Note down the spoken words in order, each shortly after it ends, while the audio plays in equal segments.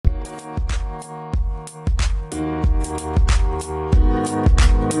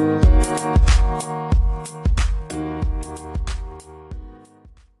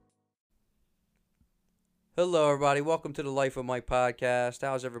Hello, everybody. Welcome to the Life of Mike podcast.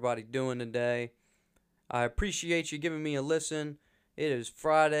 How's everybody doing today? I appreciate you giving me a listen. It is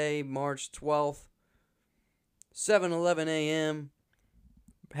Friday, March 12th, 7:11 a.m.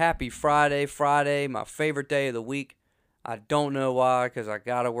 Happy Friday. Friday, my favorite day of the week. I don't know why, because I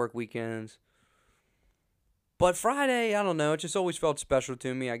got to work weekends. But Friday, I don't know. It just always felt special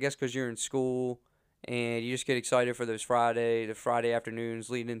to me. I guess because you're in school and you just get excited for the Friday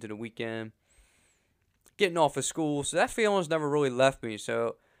afternoons leading into the weekend. Getting off of school, so that feeling's never really left me.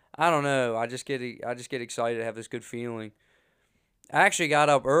 So I don't know. I just get excited to have this good feeling. I actually got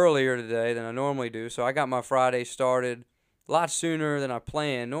up earlier today than I normally do, so I got my Friday started a lot sooner than I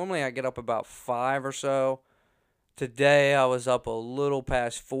planned. Normally I get up about 5 or so. Today I was up a little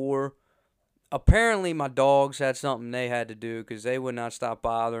past 4. Apparently my dogs had something they had to do because they would not stop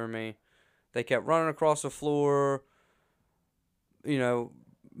bothering me. They kept running across the floor, you know,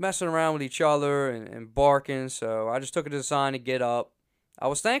 messing around with each other and barking. So I just took it as a sign to get up. I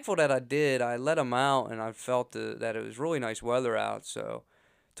was thankful that I did. I let them out, and I felt that it was really nice weather out. So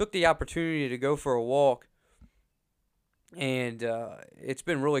took the opportunity to go for a walk. And it's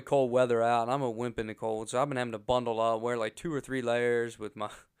been really cold weather out, and I'm a wimp in the cold, so I've been having to bundle up, wear like 2 or 3 layers with my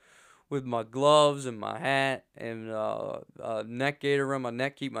with my gloves and my hat and a neck gaiter around my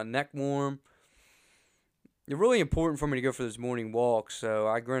neck, keep my neck warm. It's really important for me to go for those morning walks, so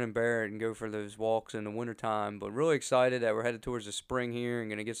I grin and bear it and go for those walks in the wintertime. But really excited that we're headed towards the spring here and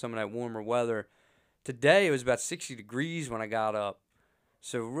going to get some of that warmer weather. Today it was about 60 degrees when I got up,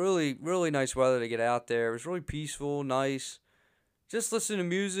 so really, really nice weather to get out there. It was really peaceful, nice. Just listen to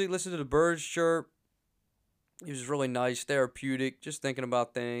music, listen to the birds chirp. It was really nice, therapeutic, just thinking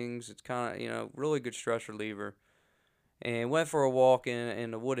about things. It's kind of, really good stress reliever. And went for a walk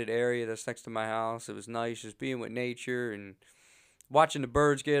in a wooded area that's next to my house. It was nice just being with nature and watching the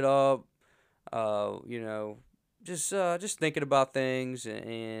birds get up. Uh, you know, just thinking about things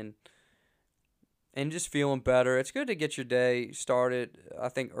and just feeling better. It's good to get your day started. I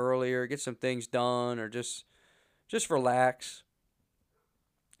think earlier, get some things done, or just relax.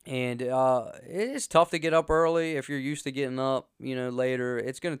 And it is tough to get up early if you're used to getting up, later.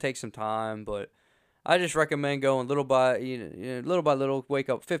 It's gonna take some time, but I just recommend going little by little. Wake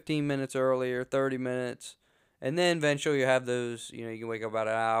up 15 minutes earlier, 30 minutes, and then eventually you have those. You can wake up about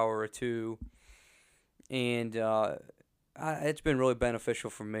an hour or two, and it's been really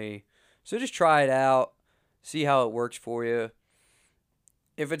beneficial for me. So just try it out, see how it works for you.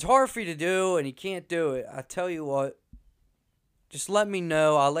 If it's hard for you to do and you can't do it, I tell you what, just let me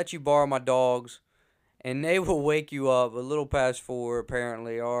know. I'll let you borrow my dogs, and they will wake you up a little past 4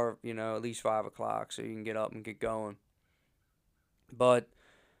 apparently, or at least 5 o'clock, so you can get up and get going. But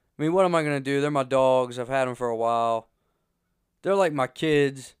I mean, what am I gonna do? They're my dogs. I've had them for a while. They're like my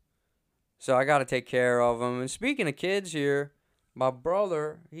kids, so I gotta take care of them. And speaking of kids here, my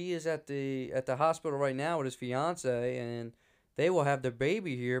brother, he is at the hospital right now with his fiance, and they will have their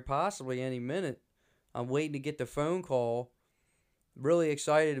baby here possibly any minute. I'm waiting to get the phone call. Really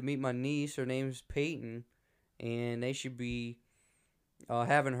excited to meet my niece. Her name's Peyton, and they should be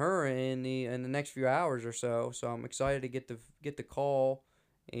having her in the next few hours or so. So I'm excited to get the call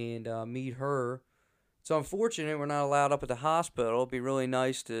and meet her. It's unfortunate we're not allowed up at the hospital. It'd be really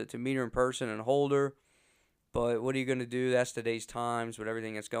nice to meet her in person and hold her. But what are you going to do? That's today's times with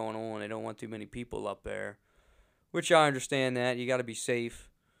everything that's going on. They don't want too many people up there, which I understand that. You got to be safe.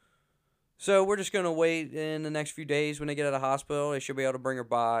 So we're just going to wait in the next few days when they get out of the hospital. They should be able to bring her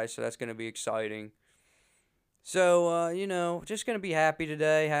by, so that's going to be exciting. So, just going to be happy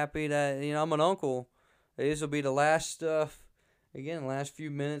today. Happy that, I'm an uncle. This will be the last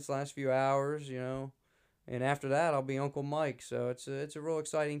few minutes, last few hours, And after that, I'll be Uncle Mike. So it's a real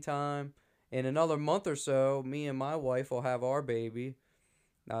exciting time. In another month or so, me and my wife will have our baby.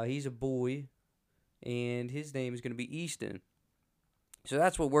 He's a boy, and his name is going to be Easton. So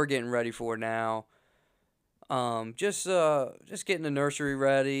that's what we're getting ready for now. Just getting the nursery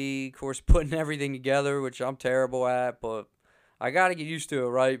ready. Of course, putting everything together, which I'm terrible at, but I gotta get used to it,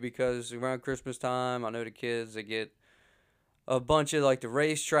 right? Because around Christmas time, I know the kids, they get a bunch of like the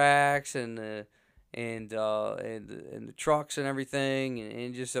racetracks and the trucks and everything,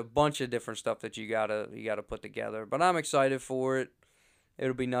 and just a bunch of different stuff that you gotta put together. But I'm excited for it.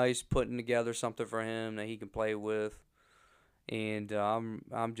 It'll be nice putting together something for him that he can play with, and I'm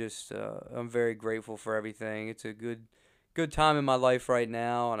very grateful for everything. It's a good time in my life right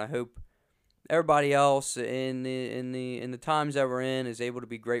now, and I hope everybody else in the times that we're in is able to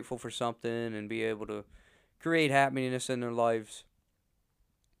be grateful for something and be able to create happiness in their lives.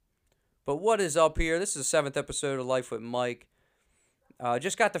 But what is up here? This is the 7th episode of Life with Mike.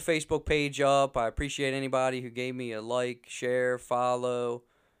 Just got the Facebook page up. I appreciate anybody who gave me a like, share, follow.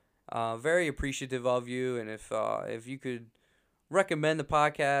 Very appreciative of you. And if you could recommend the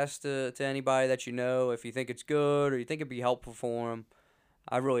podcast to anybody that you know, if you think it's good or you think it'd be helpful for them,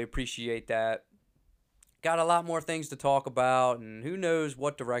 I really appreciate that. Got a lot more things to talk about, and who knows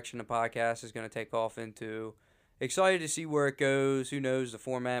what direction the podcast is going to take off into. Excited to see where it goes. Who knows, the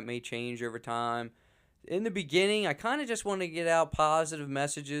format may change over time. In the beginning, I kind of just wanted to get out positive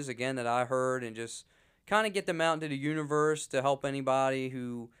messages, again, that I heard, and just kind of get them out into the universe to help anybody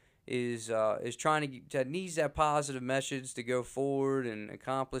who is trying that needs that positive message to go forward and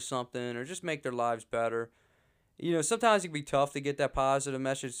accomplish something or just make their lives better. Sometimes it can be tough to get that positive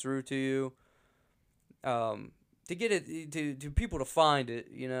message through to you, to get it to people to find it.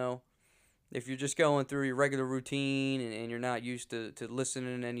 If you're just going through your regular routine and you're not used to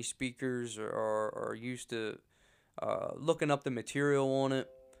listening to any speakers or used to looking up the material on it,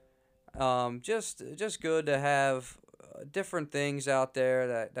 just good to have different things out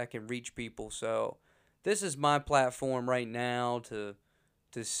there that can reach people. So this is my platform right now to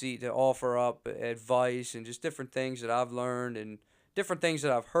offer up advice and just different things that I've learned and different things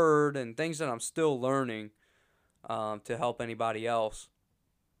that I've heard and things that I'm still learning, to help anybody else,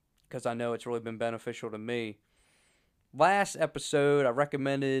 because I know it's really been beneficial to me. Last episode, I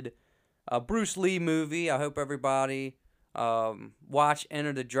recommended a Bruce Lee movie. I hope everybody watched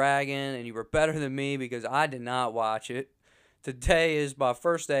Enter the Dragon, and you were better than me because I did not watch it. Today is my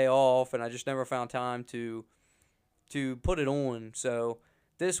first day off, and I just never found time to put it on. So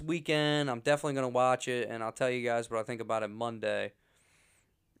this weekend, I'm definitely going to watch it, and I'll tell you guys what I think about it Monday.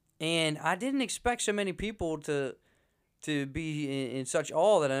 And I didn't expect so many people to be in such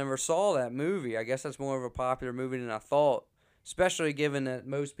awe that I never saw that movie. I guess that's more of a popular movie than I thought, especially given that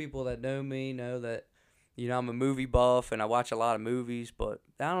most people that know me know that, I'm a movie buff and I watch a lot of movies, but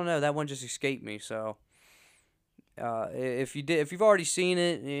I don't know, that one just escaped me. So if you've already seen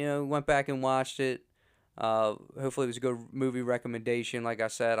it, went back and watched it, hopefully it was a good movie recommendation. Like I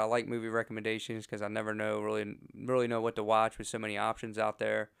said, I like movie recommendations because I never really know what to watch with so many options out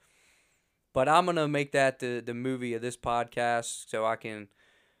there. But I'm going to make that the movie of this podcast so I can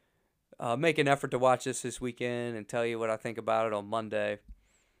make an effort to watch this weekend and tell you what I think about it on Monday.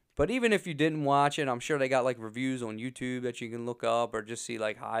 But even if you didn't watch it, I'm sure they got like reviews on YouTube that you can look up or just see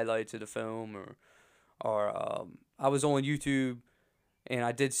like highlights of the film. Or I was on YouTube and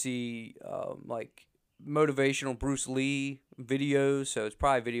I did see like motivational Bruce Lee videos. So it's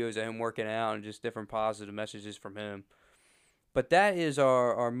probably videos of him working out and just different positive messages from him. But that is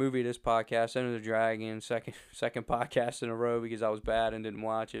our movie, this podcast, Enter the Dragon, second podcast in a row because I was bad and didn't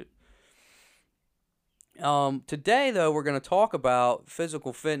watch it. Today, though, we're going to talk about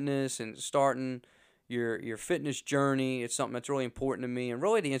physical fitness and starting your fitness journey. It's something that's really important to me and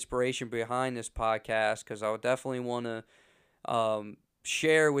really the inspiration behind this podcast, because I would definitely want to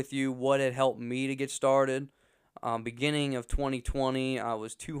share with you what had helped me to get started. Beginning of 2020, I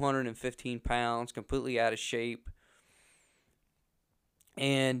was 215 pounds, completely out of shape.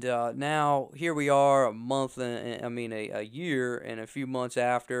 And now here we are a year and a few months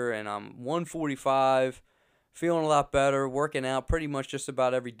after, and I'm 145, feeling a lot better, working out pretty much just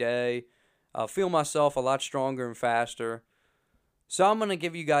about every day. Feel myself a lot stronger and faster. So I'm going to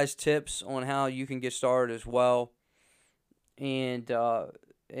give you guys tips on how you can get started as well. And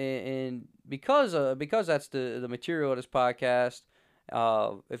because that's the material of this podcast,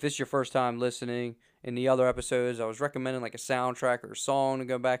 if it's your first time listening, in the other episodes, I was recommending like a soundtrack or a song to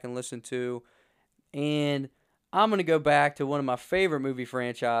go back and listen to. And I'm going to go back to one of my favorite movie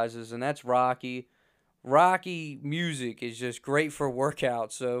franchises, and that's Rocky. Rocky music is just great for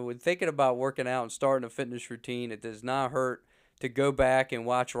workouts. So when thinking about working out and starting a fitness routine, it does not hurt to go back and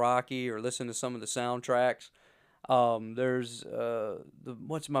watch Rocky or listen to some of the soundtracks. There's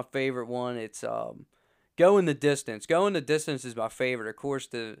what's my favorite one? It's Going the Distance. Going the Distance is my favorite. Of course,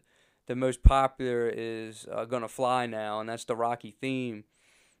 the most popular is Gonna Fly Now, and that's the Rocky theme.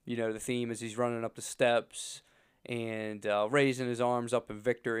 The theme is he's running up the steps and raising his arms up in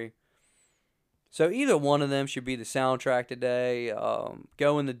victory. So either one of them should be the soundtrack today,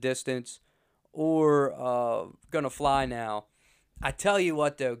 Going the Distance or Gonna Fly Now. I tell you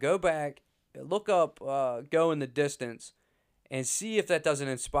what, though, go back, look up Going the Distance, and see if that doesn't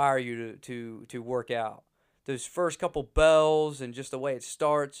inspire you to work out. Those first couple bells and just the way it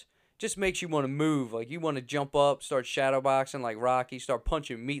starts just makes you want to move. Like you want to jump up, start shadowboxing like Rocky, start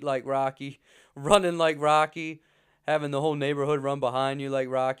punching meat like Rocky, running like Rocky, having the whole neighborhood run behind you like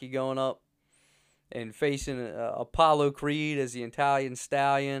Rocky going up, and facing Apollo Creed as the Italian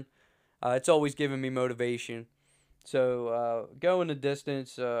Stallion. It's always given me motivation. So go in the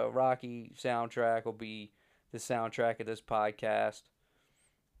distance. Rocky soundtrack will be the soundtrack of this podcast.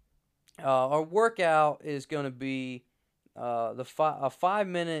 Our workout is going to be a 5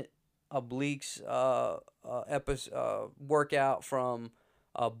 minute obliques workout from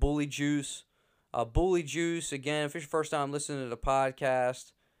Bully Juice. Bully Juice, again, if it's your first time listening to the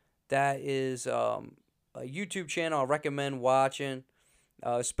podcast, that is a YouTube channel I recommend watching,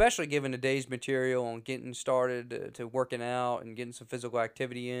 especially given today's material on getting started to working out and getting some physical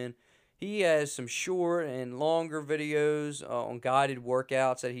activity in. He has some short and longer videos on guided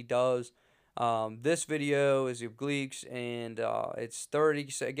workouts that he does. This video is obliques, and it's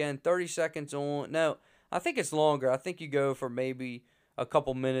 30 seconds on. No, I think it's longer. I think you go for maybe a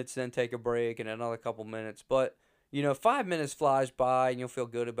couple minutes, then take a break, and another couple minutes. But 5 minutes flies by, and you'll feel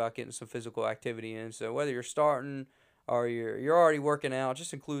good about getting some physical activity in. So whether you're starting or you're already working out,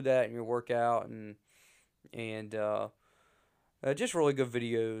 just include that in your workout, and just really good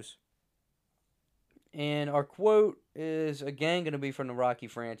videos. And our quote is again going to be from the Rocky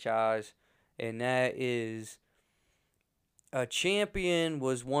franchise, and that is, "A champion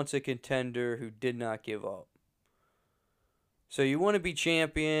was once a contender who did not give up." So you want to be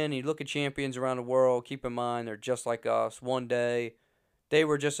champion. You look at champions around the world. Keep in mind they're just like us. One day they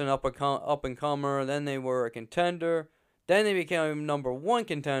were just an up and comer. Then they were a contender. Then they became number one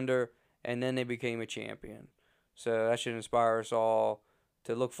contender, and then they became a champion. So that should inspire us all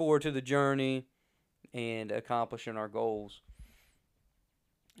to look forward to the journey and accomplishing our goals.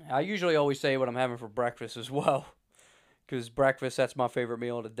 I usually always say what I'm having for breakfast as well, because breakfast, that's my favorite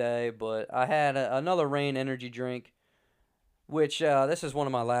meal of the day. But I had another Reign energy drink, which this is one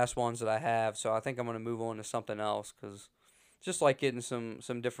of my last ones that I have, so I think I'm going to move on to something else, because just like getting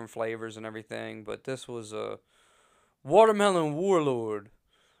some different flavors and everything. But this was a Watermelon Warlord.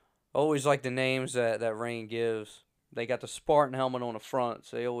 Always like the names that Reign gives. They got the Spartan helmet on the front,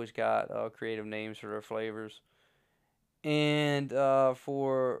 so they always got creative names for their flavors. And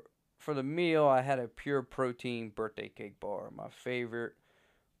for the meal, I had a Pure Protein birthday cake bar, my favorite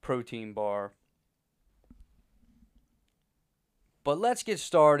protein bar. But let's get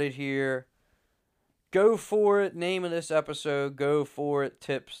started here. Go for it. Name of this episode, Go For It,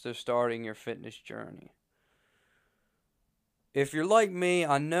 Tips to Starting Your Fitness Journey. If you're like me,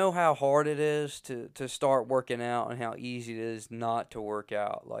 I know how hard it is to start working out and how easy it is not to work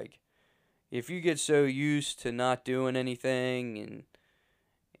out. Like, if you get so used to not doing anything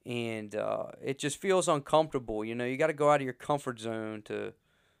and it just feels uncomfortable, you got to go out of your comfort zone to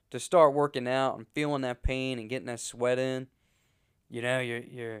start working out and feeling that pain and getting that sweat in.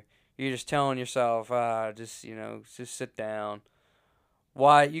 You're just telling yourself, just sit down.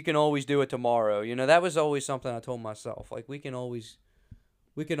 Why, you can always do it tomorrow. That was always something I told myself. Like, we can always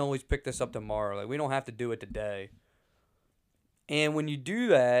pick this up tomorrow. Like, we don't have to do it today. And when you do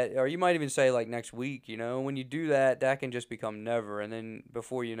that, or you might even say like next week, when you do that, that can just become never. And then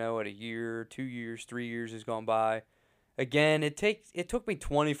before you know it, a year, 2 years, 3 years has gone by. Again, it took me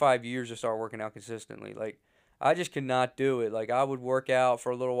 25 years to start working out consistently. Like, I just could not do it. Like, I would work out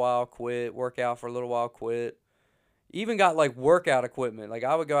for a little while, quit, work out for a little while, quit. Even got like workout equipment. Like,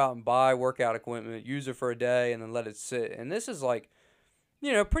 I would go out and buy workout equipment, use it for a day, and then let it sit. And this is like,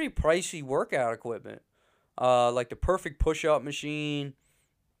 pretty pricey workout equipment. Like the Perfect Push-Up Machine,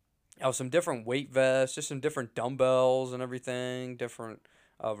 some different weight vests, just some different dumbbells and everything, different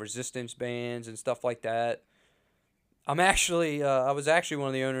resistance bands and stuff like that. I was actually one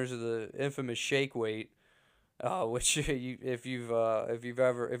of the owners of the infamous Shake Weight, which if you've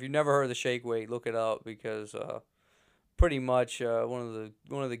never heard of the Shake Weight, look it up, because pretty much one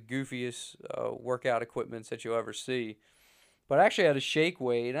of the goofiest workout equipments that you'll ever see. But I actually had a Shake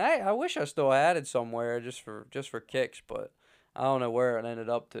Weight, and I wish I still had it somewhere just for kicks, but I don't know where it ended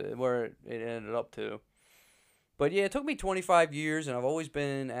up to. But yeah, it took me 25 years, and I've always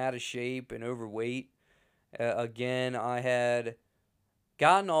been out of shape and overweight. Again, I had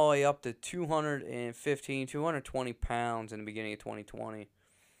gotten all the way up to 215, 220 pounds in the beginning of 2020.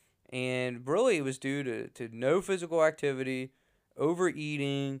 And really, it was due to no physical activity,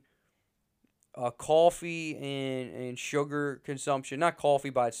 overeating, coffee and sugar consumption. Not coffee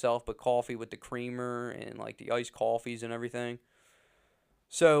by itself, but coffee with the creamer and like the iced coffees and everything.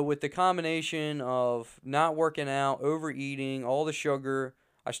 So with the combination of not working out, overeating, all the sugar,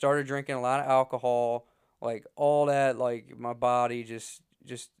 I started drinking a lot of alcohol, like all that, like my body just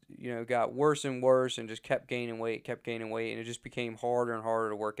got worse and worse, and just kept gaining weight, and it just became harder and harder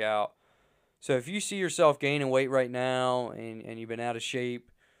to work out. So if you see yourself gaining weight right now and you've been out of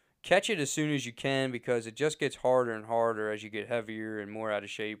shape, catch it as soon as you can, because it just gets harder and harder as you get heavier and more out of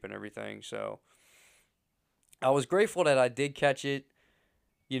shape and everything. So I was grateful that I did catch it.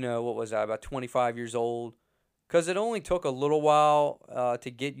 What was I, about 25 years old? Because it only took a little while to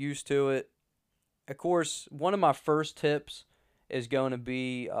get used to it. Of course, one of my first tips is going to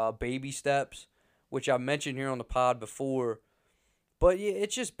be baby steps, which I mentioned here on the pod before. But yeah,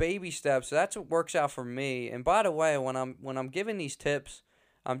 it's just baby steps. That's what works out for me. And by the way, when I'm giving these tips,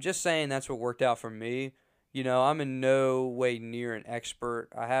 I'm just saying that's what worked out for me. I'm in no way near an expert.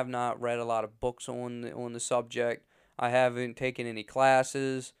 I have not read a lot of books on the subject. I haven't taken any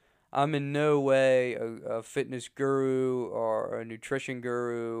classes. I'm in no way a fitness guru or a nutrition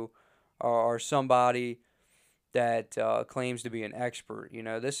guru or somebody that claims to be an expert.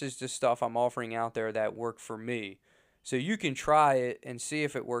 This is just stuff I'm offering out there that worked for me. So you can try it and see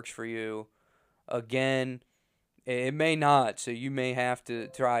if it works for you. Again, it may not, so you may have to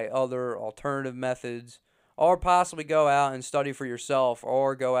try other alternative methods or possibly go out and study for yourself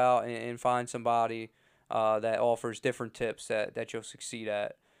or go out and find somebody that offers different tips that you'll succeed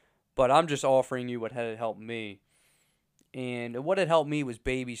at. But I'm just offering you what had helped me. And what had helped me was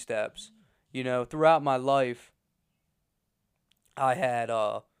baby steps. Throughout my life, I had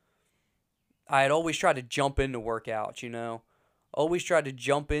I had always tried to jump into workouts. Always tried to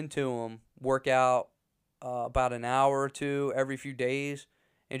jump into them, work out about an hour or two every few days,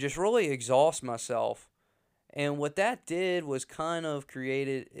 and just really exhaust myself. And what that did was it kind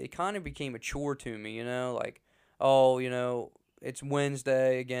of became a chore to me, like, oh, it's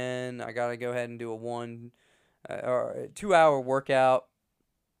Wednesday again. I got to go ahead and do a 2 hour workout.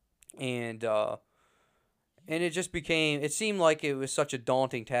 And, and it seemed like it was such a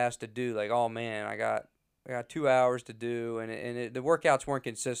daunting task to do. Like, oh man, I got 2 hours to do, and the workouts weren't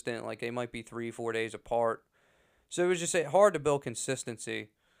consistent. Like, they might be 3-4 days apart. So it was just hard to build consistency.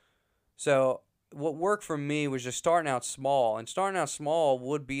 So what worked for me was just starting out small, and starting out small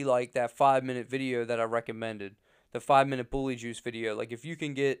would be like that 5-minute video that I recommended, the 5-minute bully juice video. Like, if you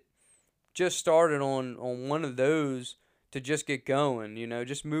can get just started on one of those to just get going,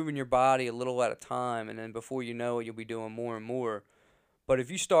 just moving your body a little at a time, and then before you know it, you'll be doing more and more. But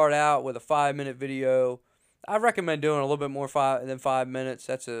if you start out with a 5-minute video, I recommend doing a little bit more than 5 minutes.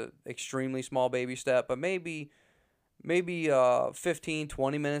 That's a extremely small baby step, but maybe 15,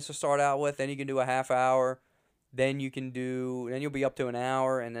 20 minutes to start out with. Then you can do a half hour. Then you'll be up to an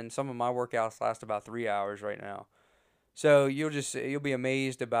hour, and then some of my workouts last about 3 hours right now. So you'll be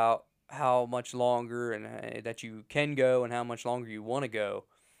amazed about how much longer and that you can go and how much longer you want to go.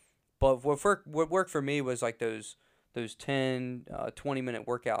 But what worked for me was like those 10, 20-minute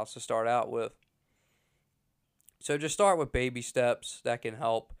workouts to start out with. So just start with baby steps. That can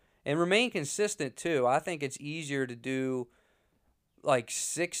help. And remain consistent too. I think it's easier to do like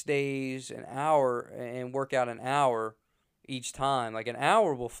 6 days, an hour, and work out an hour each time. Like, an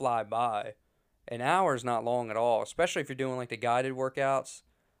hour will fly by. An hour is not long at all, especially if you're doing like the guided workouts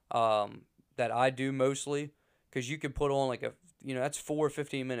that I do mostly, because you can put on like that's 4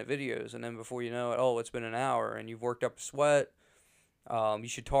 15-minute videos, and then before you know it, oh, it's been an hour and you've worked up a sweat. You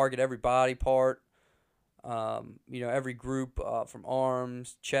should target every body part, every group from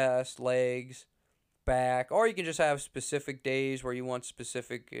arms, chest, legs, back, or you can just have specific days where you want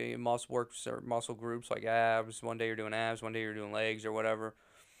specific muscle works or muscle groups like abs. One day you're doing abs, one day you're doing legs or whatever.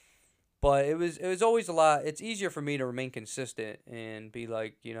 But it was always a lot. It's easier for me to remain consistent and be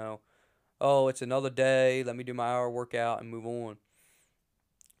like, oh, it's another day. Let me do my hour workout and move on.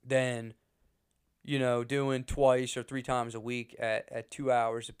 Than, doing twice or 3 times a week at 2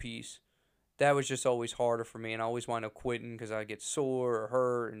 hours apiece. That was just always harder for me, and I always wind up quitting because I get sore or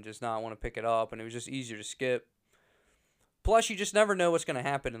hurt and just not want to pick it up, and it was just easier to skip. Plus, you just never know what's going to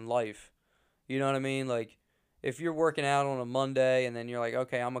happen in life. You know what I mean? Like, if you're working out on a Monday and then you're like,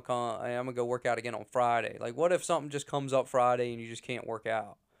 okay, I'm gonna go work out again on Friday. Like, what if something just comes up Friday and you just can't work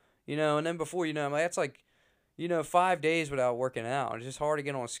out? And then before you know, that's like, 5 days without working out. It's just hard to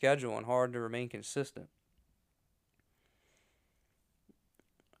get on a schedule and hard to remain consistent.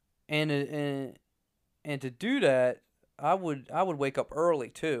 And to do that, I would wake up early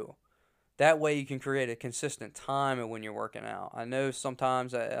too. That way you can create a consistent time when you're working out. I know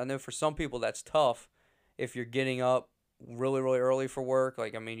sometimes I know for some people that's tough if you're getting up really really early for work.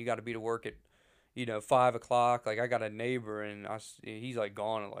 Like, I mean, you got to be to work at 5 o'clock. Like, I got a neighbor and he's like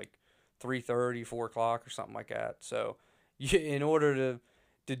gone at like 3:30, 4 o'clock or something like that. So in order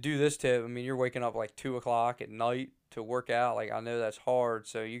to do this tip, I mean, you're waking up like 2 o'clock at night to work out. Like, I know that's hard,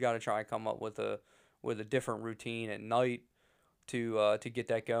 so you got to try and come up with a different routine at night to get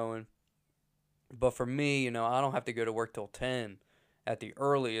that going. But for me, I don't have to go to work till 10 at the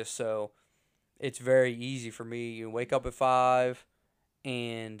earliest, so it's very easy for me. You wake up at 5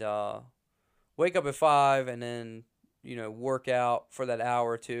 and wake up at 5 and then, work out for that hour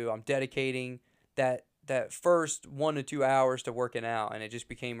or two. I'm dedicating that first 1 to 2 hours to working out, and it just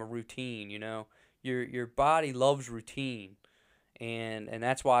became a routine. Your body loves routine, and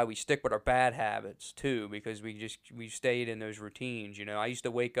that's why we stick with our bad habits too, because we stayed in those routines. I used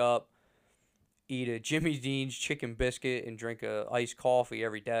to wake up, eat a Jimmy Dean's chicken biscuit, and drink a iced coffee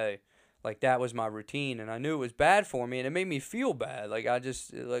every day. Like that was my routine, and I knew it was bad for me, and it made me feel bad. Like I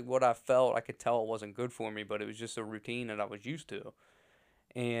just like what I felt, I could tell it wasn't good for me, but it was just a routine that I was used to.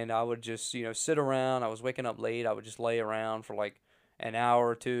 And I would just sit around. I was waking up late. I would just lay around for like an hour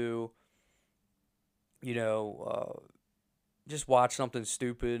or two. You know, just watch something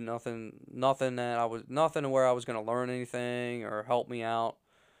stupid. Nothing where I was gonna learn anything or help me out.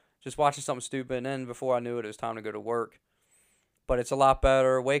 Just watching something stupid, and then before I knew it, it was time to go to work. But it's a lot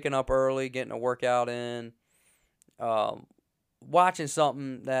better waking up early, getting a workout in, um, watching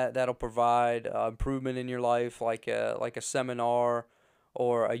something that'll provide improvement in your life, like a seminar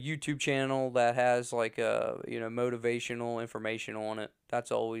or a YouTube channel that has like a motivational information on it.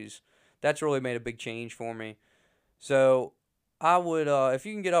 That's really made a big change for me. So I would, if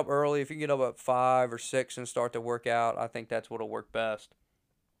you can get up early, if you can get up at 5 or 6 and start to work out, I think that's what'll work best.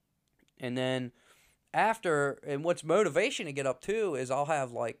 And then and what's motivation to get up too is I'll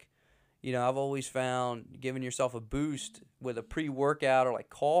have like, I've always found giving yourself a boost with a pre-workout or like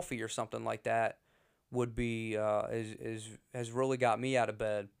coffee or something like that would be has really got me out of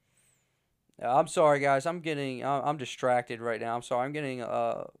bed. I'm sorry guys, I'm distracted right now. I'm sorry, I'm getting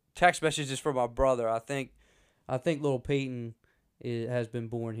text messages from my brother. I think little Peyton has been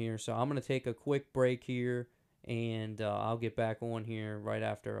born here, so I'm gonna take a quick break here, and I'll get back on here right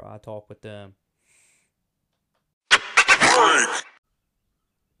after I talk with them.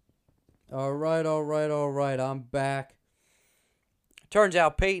 All right, all right, all right. I'm back. Turns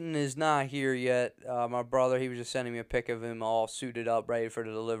out Peyton is not here yet. My brother, he was just sending me a pic of him all suited up, ready for the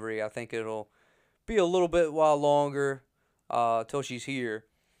delivery. I think it'll be a little bit while longer till she's here.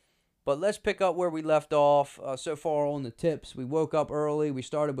 But let's pick up where we left off. So far on the tips, we woke up early. We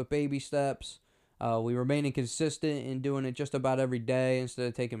started with baby steps. We remaining consistent in doing it just about every day instead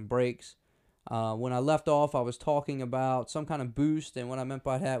of taking breaks. When I left off, I was talking about some kind of boost, and what I meant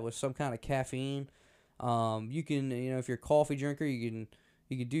by that was some kind of caffeine. You can, if you're a coffee drinker, you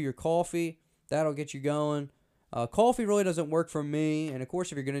can do your coffee. That'll get you going. Coffee really doesn't work for me, and of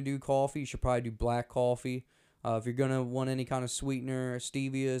course, if you're gonna do coffee, you should probably do black coffee. If you're gonna want any kind of sweetener,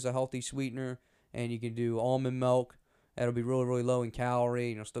 stevia is a healthy sweetener, and you can do almond milk. That'll be really, really low in calorie,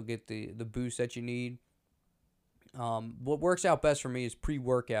 and you'll still get the boost that you need. What works out best for me is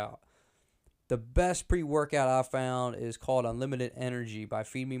pre-workout. The best pre-workout I found is called Unlimited Energy by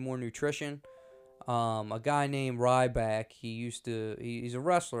Feed Me More Nutrition. A guy named Ryback, he's a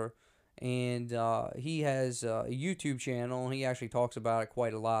wrestler, and he has a YouTube channel, and he actually talks about it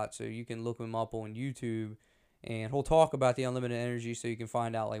quite a lot, so you can look him up on YouTube, and he'll talk about the Unlimited Energy so you can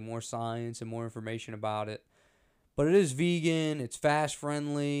find out like more science and more information about it. But it is vegan, it's fast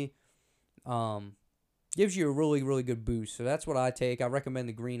friendly, um, gives you a really, really good boost. So that's what I take. I recommend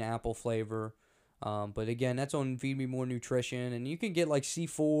the green apple flavor. But again, that's on Feed Me More Nutrition. And you can get like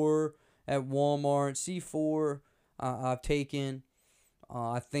C4 at Walmart. C4 I've taken.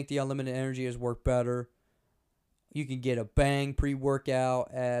 I think the Unlimited Energy has worked better. You can get a Bang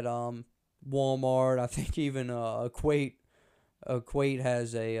pre-workout at Walmart. I think even Equate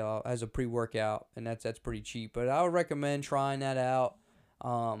has a pre-workout, and that's pretty cheap. But I would recommend trying that out.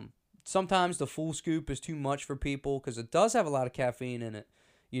 Sometimes the full scoop is too much for people because it does have a lot of caffeine in it.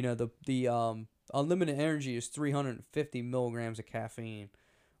 The Unlimited Energy is 350 milligrams of caffeine,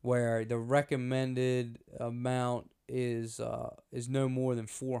 where the recommended amount is no more than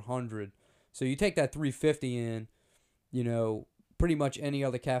 400. So you take that 350 in, pretty much any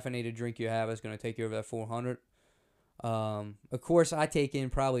other caffeinated drink you have is going to take you over that 400. Of course, I take in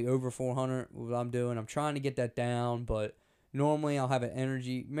probably over 400. What I'm doing, I'm trying to get that down, but normally I'll have an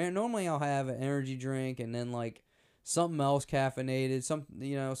energy. Normally I'll have an energy drink and then like something else caffeinated.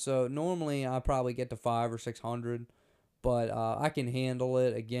 So normally I probably get to 500 or 600, but I can handle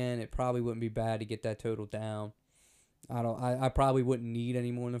it. Again, it probably wouldn't be bad to get that total down. I probably wouldn't need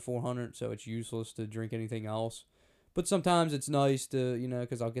any more than 400, so it's useless to drink anything else. But sometimes it's nice to,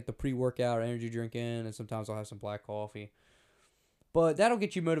 because I'll get the pre-workout or energy drink in, and sometimes I'll have some black coffee. But that'll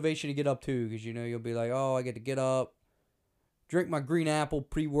get you motivation to get up too, because, you'll be like, oh, I get to get up, drink my green apple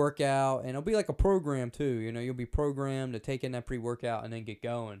pre-workout, and it'll be like a program too. You'll be programmed to take in that pre-workout and then get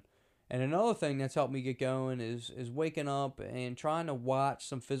going. And another thing that's helped me get going is waking up and trying to watch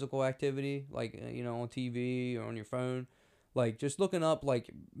some physical activity, like, on TV or on your phone. Like just looking up like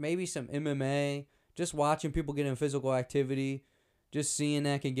maybe some MMA, just watching people get in physical activity, just seeing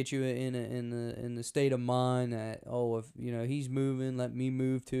that can get you in the state of mind that, oh, if he's moving, let me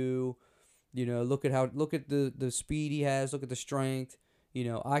move too. Look at the speed he has, look at the strength.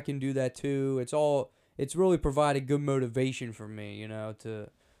 I can do that too. It's really provided good motivation for me, to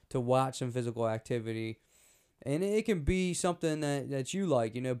watch some physical activity. And it can be something that you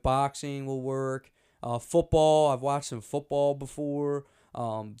like. Boxing will work. Football, I've watched some football before.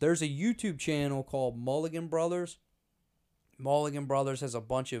 There's a YouTube channel called Mulligan Brothers. Mulligan Brothers has a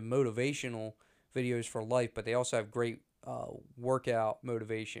bunch of motivational videos for life, but they also have great workout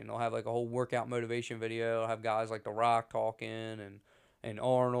motivation. They'll have like a whole workout motivation video. They'll have guys like The Rock talking, and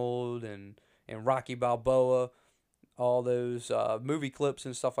Arnold, and Rocky Balboa. All those movie clips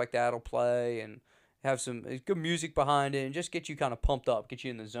and stuff like that will play, and have some good music behind it, and just get you kind of pumped up, get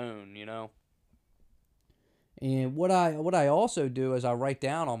you in the zone. And what I also do is I write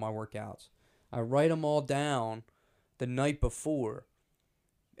down all my workouts. I write them all down the night before,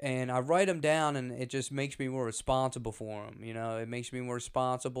 and I write them down, and it just makes me more responsible for them. It makes me more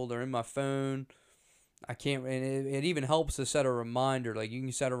responsible. They're in my phone. I can't, and it even helps to set a reminder. Like you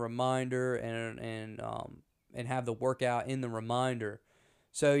can set a reminder and have the workout in the reminder.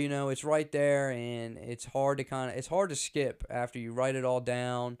 So it's right there, and it's hard to skip after you write it all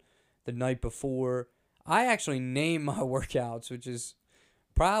down the night before. I actually name my workouts, which is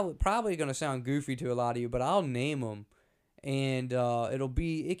probably going to sound goofy to a lot of you, but I'll name them, and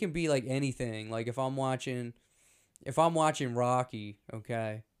it can be like anything. Like if I'm watching Rocky,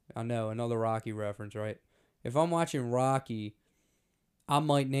 okay, I know another Rocky reference, right? If I'm watching Rocky, I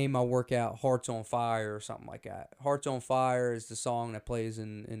might name my workout "Hearts on Fire" or something like that. "Hearts on Fire" is the song that plays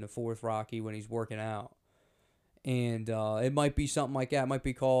in the fourth Rocky when he's working out, and it might be something like that. It might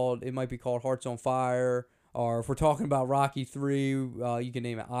be called "Hearts on Fire," or if we're talking about Rocky 3, you can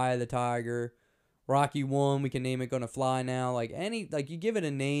name it "Eye of the Tiger." Rocky 1, we can name it "Gonna Fly Now." Like you give it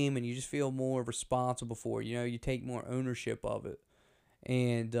a name, and you just feel more responsible for it. You take more ownership of it,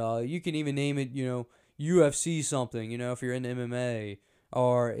 and you can even name it UFC something. If you're into MMA,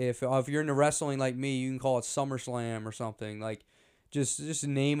 or if you're into wrestling like me, you can call it SummerSlam or something. Like just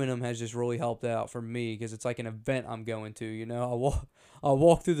naming them has just really helped out for me, because it's like an event I'm going to. I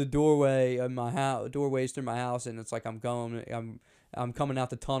walk through the doorways through my house, and it's like I'm coming out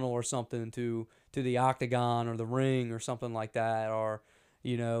the tunnel or something to the octagon or the ring or something like that. Or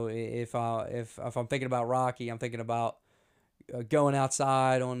if I'm thinking about Rocky, I'm thinking about going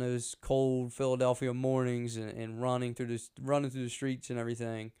outside on those cold Philadelphia mornings, and running through the streets and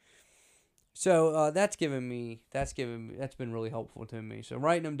everything. So that's been really helpful to me. So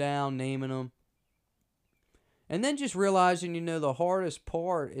writing them down, naming them, and then just realizing the hardest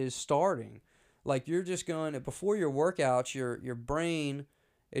part is starting. Like you're just going before your workouts, your brain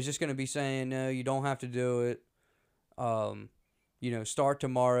is just going to be saying, no, you don't have to do it. Um, start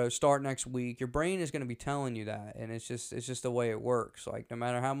tomorrow, start next week. Your brain is going to be telling you that, and it's just the way it works. Like no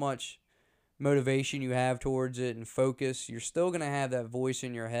matter how much motivation you have towards it and focus, you're still going to have that voice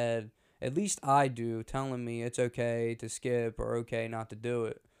in your head. At least I do, telling me it's okay to skip or okay not to do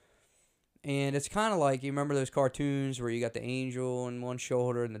it. And it's kind of like, you remember those cartoons where you got the angel on one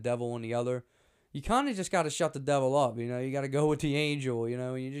shoulder and the devil on the other? You kind of just got to shut the devil up, you got to go with the angel,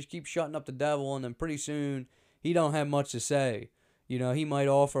 and you just keep shutting up the devil, and then pretty soon he don't have much to say. He might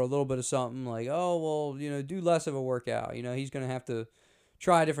offer a little bit of something like, oh, well, do less of a workout. He's going to have to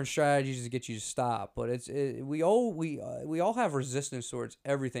try different strategies to get you to stop. But we all have resistance towards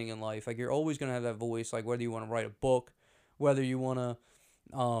everything in life. Like you're always going to have that voice, like whether you want to write a book, whether you want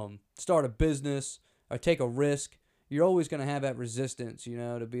to start a business or take a risk. You're always going to have that resistance,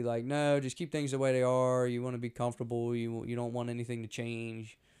 to be like, no, just keep things the way they are. You want to be comfortable. You don't want anything to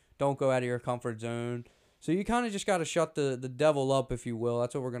change. Don't go out of your comfort zone. So you kind of just got to shut the devil up, if you will.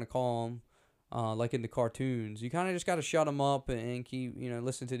 That's what we're going to call him, like in the cartoons. You kind of just got to shut him up, and keep,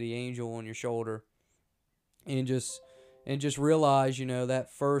 listen to the angel on your shoulder, and just realize, that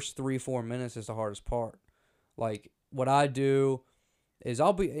first 3-4 minutes is the hardest part. Like what I do is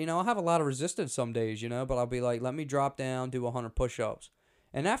I'll have a lot of resistance some days, but I'll be like, let me drop down, do 100 push-ups.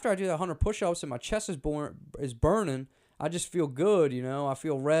 And after I do that 100 push-ups and my chest is burning, I just feel good, I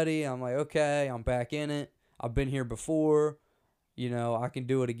feel ready. I'm like, okay, I'm back in it. I've been here before, I can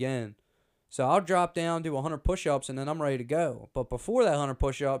do it again. So I'll drop down, do 100 push-ups, and then I'm ready to go. But before that 100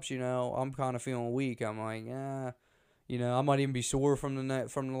 push-ups, I'm kind of feeling weak. I'm like, I might even be sore from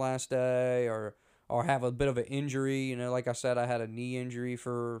the last day, or have a bit of an injury. Like I said, I had a knee injury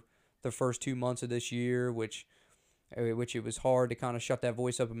for the first 2 months of this year, which it was hard to kind of shut that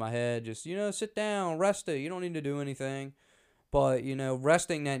voice up in my head. Just, sit down, rest it. You don't need to do anything. But,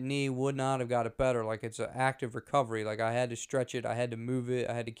 resting that knee would not have got it better. Like, it's an active recovery. Like, I had to stretch it, I had to move it,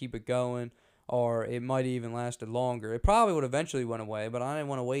 I had to keep it going, or it might have even lasted longer. It probably would eventually went away, but I didn't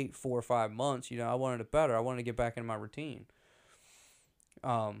want to wait 4 or 5 months. I wanted it better. I wanted to get back in my routine.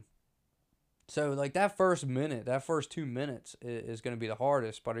 Um, so, like, that first minute, that first 2 minutes is going to be the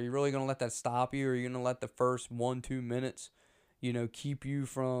hardest. But are you really going to let that stop you? Or are you going to let the first 1, 2 minutes, keep you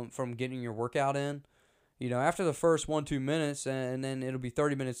from getting your workout in? After the first 1, 2 minutes, and then it'll be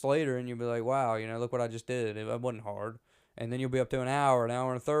 30 minutes later, and you'll be like, wow, look what I just did. It wasn't hard. And then you'll be up to an hour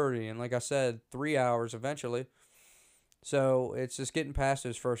and 30, and like I said, 3 hours eventually. So it's just getting past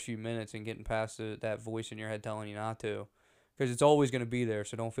those first few minutes and getting past that voice in your head telling you not to. Because it's always going to be there,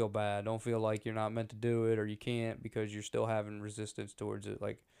 so don't feel bad. Don't feel like you're not meant to do it or you can't because you're still having resistance towards it.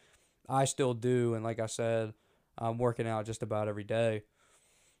 Like, I still do, and like I said, I'm working out just about every day.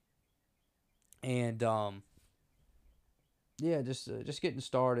 And yeah, just getting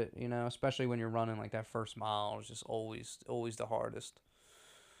started, especially when you're running like that first mile is just always the hardest.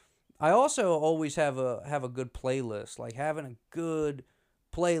 I also always have a good playlist, like having a good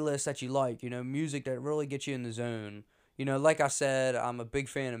playlist that you like, music that really gets you in the zone. Like I said, I'm a big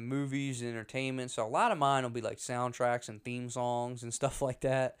fan of movies and entertainment, so a lot of mine will be like soundtracks and theme songs and stuff like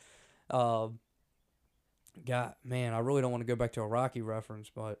that. Uh, God, man, I really don't want to go back to a Rocky reference,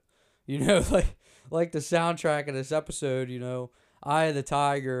 but like the soundtrack of this episode, Eye of the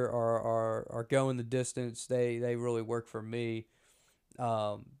Tiger are going the distance. They really work for me.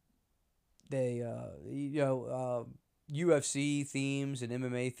 Um, they UFC themes and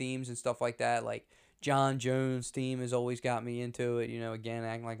MMA themes and stuff like that. Like John Jones theme has always got me into it. Again,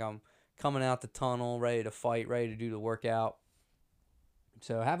 acting like I'm coming out the tunnel, ready to fight, ready to do the workout.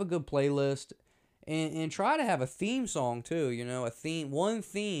 So have a good playlist, and try to have a theme song too. One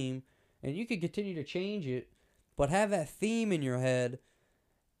theme, and you can continue to change it, but have that theme in your head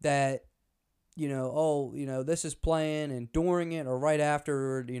that this is playing, and during it or right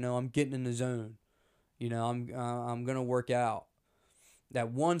after, I'm getting in the zone. I'm gonna work out. That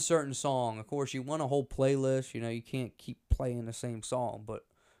one certain song. Of course, you want a whole playlist. You can't keep playing the same song, but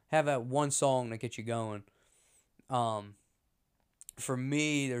have that one song that gets you going. Um, for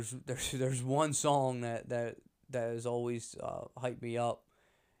me, there's one song that has always hyped me up,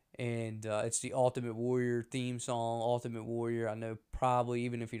 and it's the Ultimate Warrior theme song. Ultimate Warrior. I know probably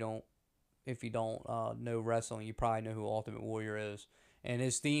even if you don't know wrestling, you probably know who Ultimate Warrior is. And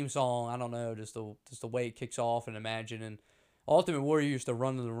his theme song, I don't know, just the way it kicks off, and imagining Ultimate Warrior used to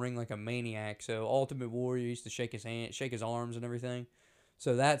run to the ring like a maniac. So Ultimate Warrior used to shake his hand, shake his arms, and everything.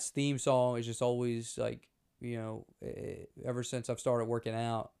 So that theme song is just always like, ever since I've started working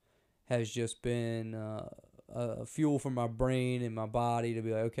out, has just been a fuel for my brain and my body to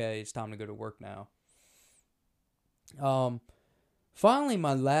be like, okay, it's time to go to work now. Um, Finally,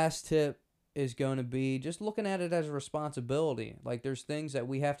 my last tip is going to be just looking at it as a responsibility. Like, there's things that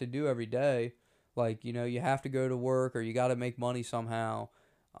we have to do every day. Like, you have to go to work, or you got to make money somehow.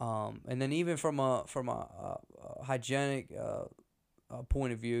 And then even from a hygienic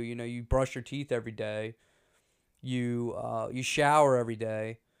point of view, you brush your teeth every day. You shower every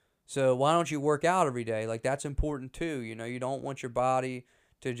day. So why don't you work out every day? Like, that's important too. You don't want your body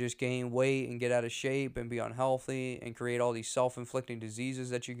to just gain weight and get out of shape and be unhealthy and create all these self-inflicting diseases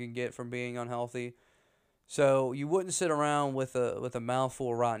that you can get from being unhealthy. So you wouldn't sit around with a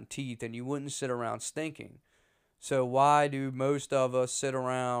mouthful of rotten teeth, and you wouldn't sit around stinking. So why do most of us sit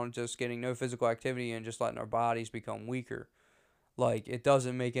around just getting no physical activity and just letting our bodies become weaker? Like, it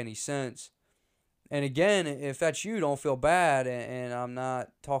doesn't make any sense. And again, if that's you, don't feel bad, and I'm not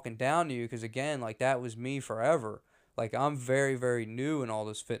talking down to you, because again, like, that was me forever. Like, I'm very, very new in all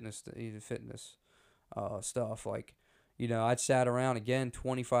this fitness stuff. Like, I'd sat around again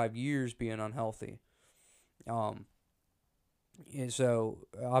 25 years being unhealthy. Um, and so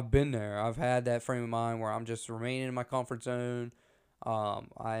I've been there. I've had that frame of mind where I'm just remaining in my comfort zone.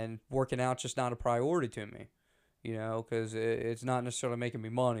 And working out just not a priority to me, because it's not necessarily making me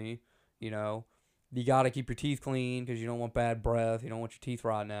money. You know, you got to keep your teeth clean because you don't want bad breath. You don't want your teeth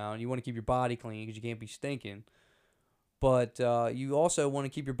rotting out. And you want to keep your body clean because you can't be stinking. But you also want to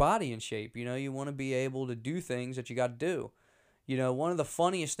keep your body in shape. You want to be able to do things that you got to do. One of the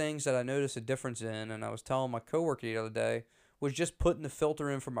funniest things that I noticed a difference in, and I was telling my coworker the other day, was just putting the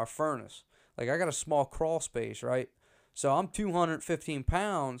filter in for my furnace. Like, I got a small crawl space, right? So I'm 215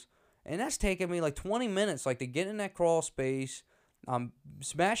 pounds, and that's taking me like 20 minutes, like, to get in that crawl space. I'm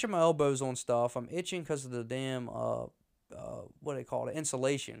smashing my elbows on stuff. I'm itching because of the damn, what do they call it,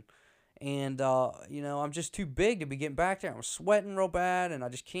 insulation. And, I'm just too big to be getting back there. I'm sweating real bad, and I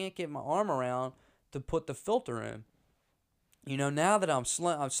just can't get my arm around to put the filter in. Now that I'm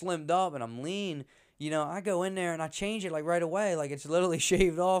slimmed up and I'm lean, I go in there and I change it like right away. Like it's literally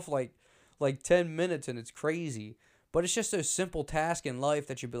shaved off like 10 minutes, and it's crazy. But it's just those simple tasks in life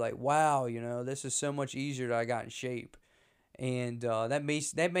that you'd be like, wow, this is so much easier that I got in shape. And that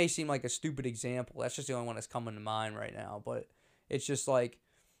may seem like a stupid example. That's just the only one that's coming to mind right now. But it's just like,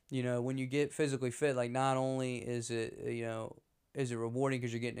 when you get physically fit, like not only is it rewarding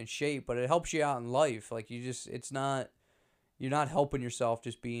because you're getting in shape, but it helps you out in life. Like you're not helping yourself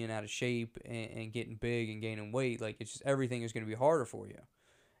just being out of shape and getting big and gaining weight. Like it's just everything is going to be harder for you.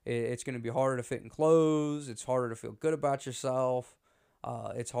 It's going to be harder to fit in clothes. It's harder to feel good about yourself.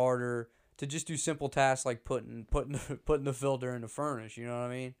 It's harder to just do simple tasks like putting the filter in the furnace. You know what I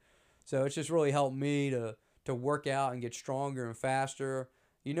mean? So it's just really helped me to work out and get stronger and faster.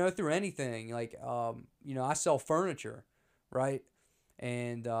 Through anything. Like I sell furniture, right?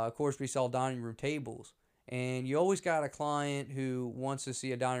 And of course we sell dining room tables. And you always got a client who wants to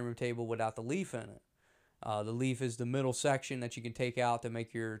see a dining room table without the leaf in it. The leaf is the middle section that you can take out to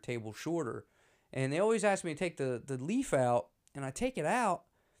make your table shorter. And they always ask me to take the leaf out, and I take it out.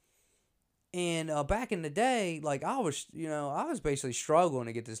 And back in the day, like I was basically struggling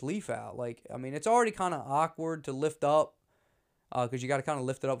to get this leaf out. Like, I mean, it's already kind of awkward to lift up because you got to kind of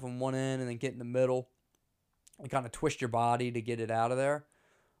lift it up from one end and then get in the middle and kind of twist your body to get it out of there.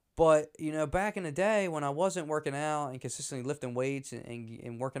 But, back in the day when I wasn't working out and consistently lifting weights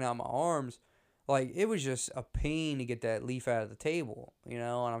and working out my arms, like, it was just a pain to get that leaf out of the table, and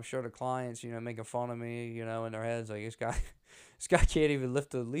I'm sure the clients, making fun of me, in their heads, like, this guy, this guy can't even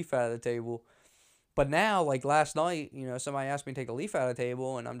lift the leaf out of the table. But now, like, last night, somebody asked me to take a leaf out of the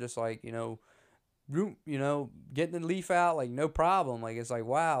table, and I'm just like, getting the leaf out, like, no problem. Like, it's like,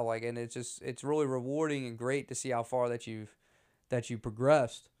 wow, like, and it's really rewarding and great to see how far that you've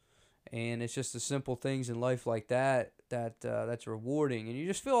progressed. And it's just the simple things in life like that's rewarding, and you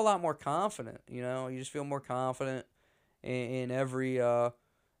just feel a lot more confident. You just feel more confident in every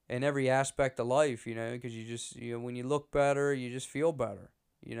aspect of life. Because you just when you look better, you just feel better.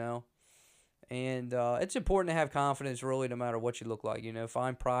 And it's important to have confidence, really, no matter what you look like.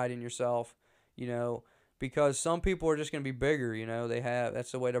 Find pride in yourself. Because some people are just gonna be bigger.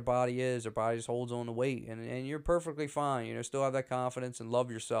 That's the way their body is. Their body just holds on to weight, and you're perfectly fine. Still have that confidence and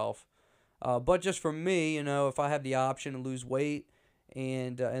love yourself. But just for me, if I have the option to lose weight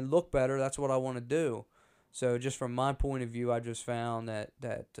and look better, that's what I want to do. So just from my point of view, I just found that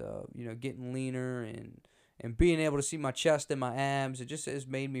getting leaner and being able to see my chest and my abs, it just has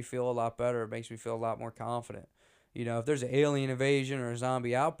made me feel a lot better. It makes me feel a lot more confident. If there's an alien invasion or a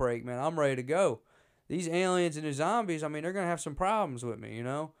zombie outbreak, man, I'm ready to go. These aliens and the zombies, I mean, they're gonna have some problems with me.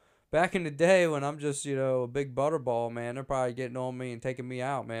 Back in the day when I'm just a big butterball, man, they're probably getting on me and taking me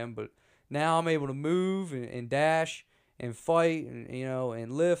out, man. But now I'm able to move and dash and fight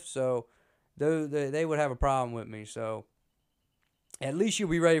and lift. So they would have a problem with me. So at least you'll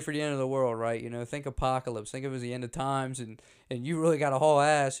be ready for the end of the world, right? Think apocalypse. Think of it as the end of times, and you really got a haul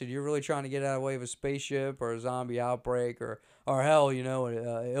ass, and you're really trying to get out of the way of a spaceship or a zombie outbreak or hell,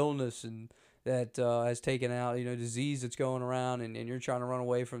 illness and that has taken out, disease that's going around, and you're trying to run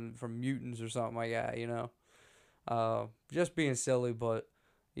away from mutants or something like that, just being silly, but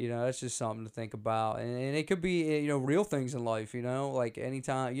that's just something to think about. And it could be, real things in life, like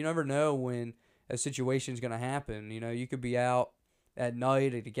anytime. You never know when a situation's going to happen. You could be out at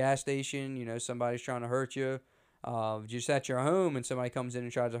night at the gas station, somebody's trying to hurt you. Just at your home and somebody comes in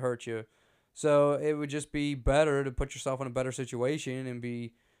and tries to hurt you. So it would just be better to put yourself in a better situation and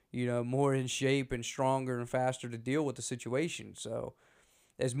be, more in shape and stronger and faster to deal with the situation. So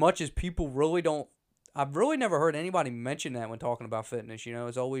as much as people really don't, I've really never heard anybody mention that when talking about fitness.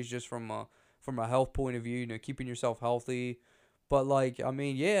 It's always just from a health point of view, keeping yourself healthy. But like, I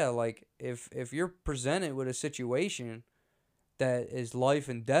mean, yeah, like if you're presented with a situation that is life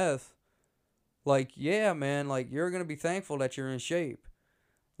and death, like, yeah, man, like you're gonna be thankful that you're in shape.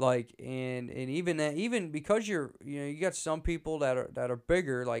 Like, and even that, even because you got some people that are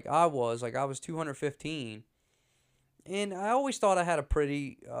bigger, like I was 215. And I always thought I had a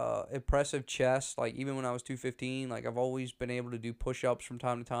pretty impressive chest. Like, even when I was 215, like, I've always been able to do push-ups from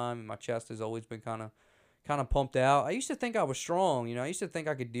time to time, and my chest has always been kind of pumped out. I used to think I was strong, I used to think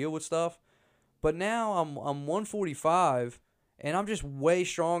I could deal with stuff. But now I'm 145, and I'm just way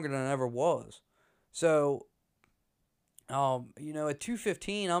stronger than I ever was. So, at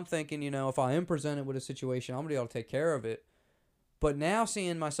 215, I'm thinking, if I am presented with a situation, I'm going to be able to take care of it. But now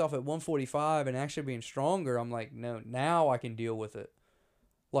seeing myself at 145 and actually being stronger, I'm like, no, now I can deal with it.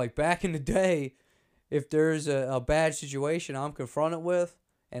 Like back in the day, if there's a bad situation I'm confronted with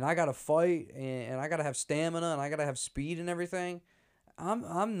and I gotta fight, and I gotta have stamina, and I gotta have speed and everything,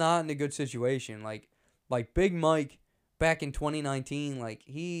 I'm not in a good situation. Like Big Mike back in 2019, like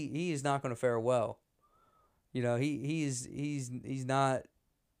he is not gonna fare well. You know, he's not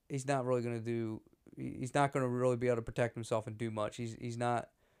really gonna do. He's not gonna really be able to protect himself and do much. He's not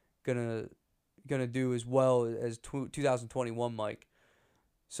gonna gonna do as well as 2021 Mike.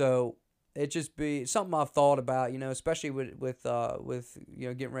 So it just be something I've thought about, especially with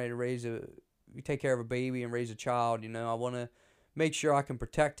getting ready to take care of a baby and raise a child. I want to make sure I can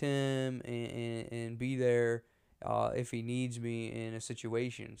protect him and be there if he needs me in a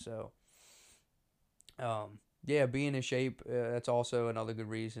situation. So yeah, being in shape, that's also another good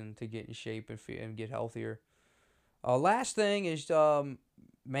reason to get in shape and get healthier. Last thing is,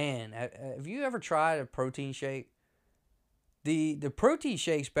 man, have you ever tried a protein shake? The protein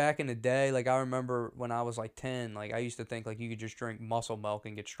shakes back in the day, like I remember when I was like 10, like I used to think like you could just drink muscle milk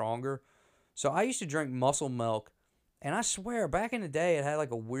and get stronger. So I used to drink muscle milk, and I swear back in the day it had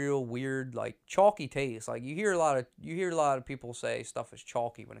like a real weird like chalky taste. Like you hear a lot of people say stuff is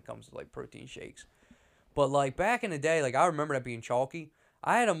chalky when it comes to like protein shakes. But like back in the day, like I remember that being chalky.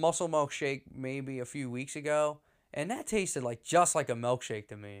 I had a muscle milk shake maybe a few weeks ago, and that tasted like just like a milkshake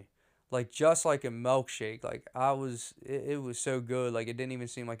to me. Like just like a milkshake. Like it was so good. Like it didn't even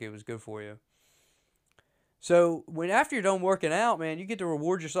seem like it was good for you. So when after you're done working out, man, you get to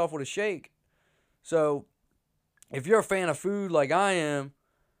reward yourself with a shake. So if you're a fan of food like I am,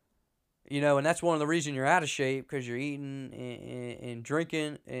 and that's one of the reasons you're out of shape because you're eating and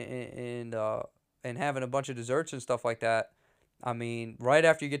drinking and having a bunch of desserts and stuff like that. I mean, right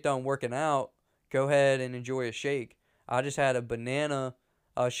after you get done working out, go ahead and enjoy a shake. I just had a banana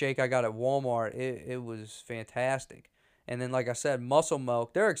shake I got at Walmart. It was fantastic. And then, like I said, Muscle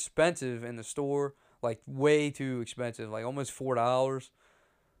Milk, they're expensive in the store, like way too expensive, like almost $4.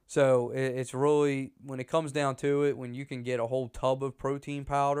 So it's really, when it comes down to it, when you can get a whole tub of protein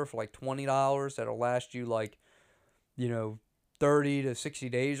powder for like $20, that'll last you like, you know, 30 to 60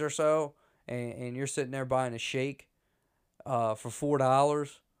 days or so, and you're sitting there buying a shake for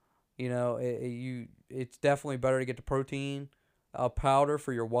 $4, it's definitely better to get the protein powder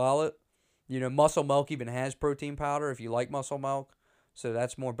for your wallet. Muscle Milk even has protein powder if you like Muscle Milk, so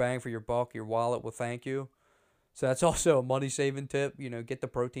that's more bang for your buck. Your wallet will thank you. So that's also a money saving tip. Get the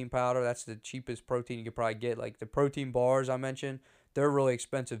protein powder. That's the cheapest protein you could probably get. Like the protein bars I mentioned, they're really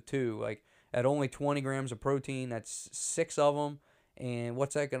expensive too. Like at only 20 grams of protein, that's 6 of them. And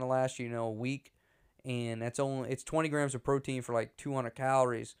what's that going to last you, a week? And it's 20 grams of protein for like 200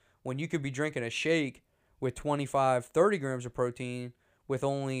 calories. When you could be drinking a shake with 25, 30 grams of protein with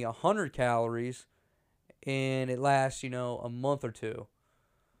only 100 calories, and it lasts, a month or two.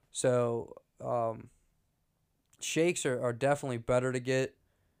 So, shakes are definitely better to get,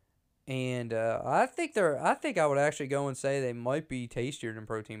 and I think I would actually go and say they might be tastier than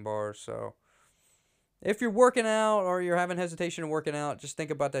protein bars. So if you're working out or you're having hesitation in working out, just think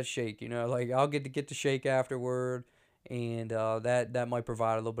about that shake. Like I'll get the shake afterward, and that might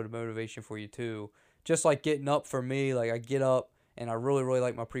provide a little bit of motivation for you too. Just like getting up for me, like I get up and I really really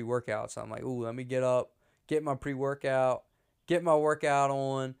like my pre workout, so I'm like, ooh, let me get up, get my pre workout, get my workout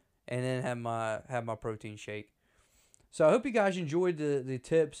on, and then have my protein shake. So I hope you guys enjoyed the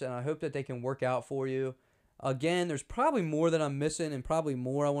tips, and I hope that they can work out for you. Again, there's probably more that I'm missing and probably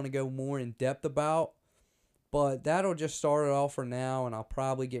more I want to go more in depth about. But that'll just start it off for now, and I'll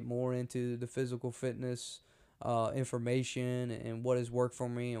probably get more into the physical fitness information and what has worked for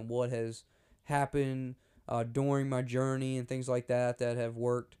me and what has happened during my journey and things like that have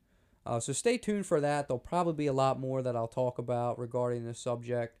worked. So stay tuned for that. There'll probably be a lot more that I'll talk about regarding this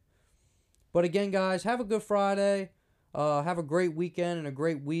subject. But again, guys, have a good Friday. Have a great weekend and a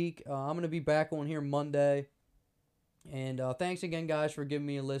great week. I'm going to be back on here Monday. And thanks again, guys, for giving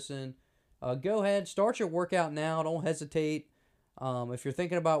me a listen. Go ahead, start your workout now. Don't hesitate. If you're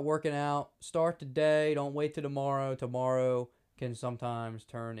thinking about working out, start today. Don't wait till tomorrow. Tomorrow can sometimes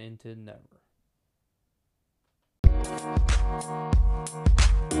turn into never.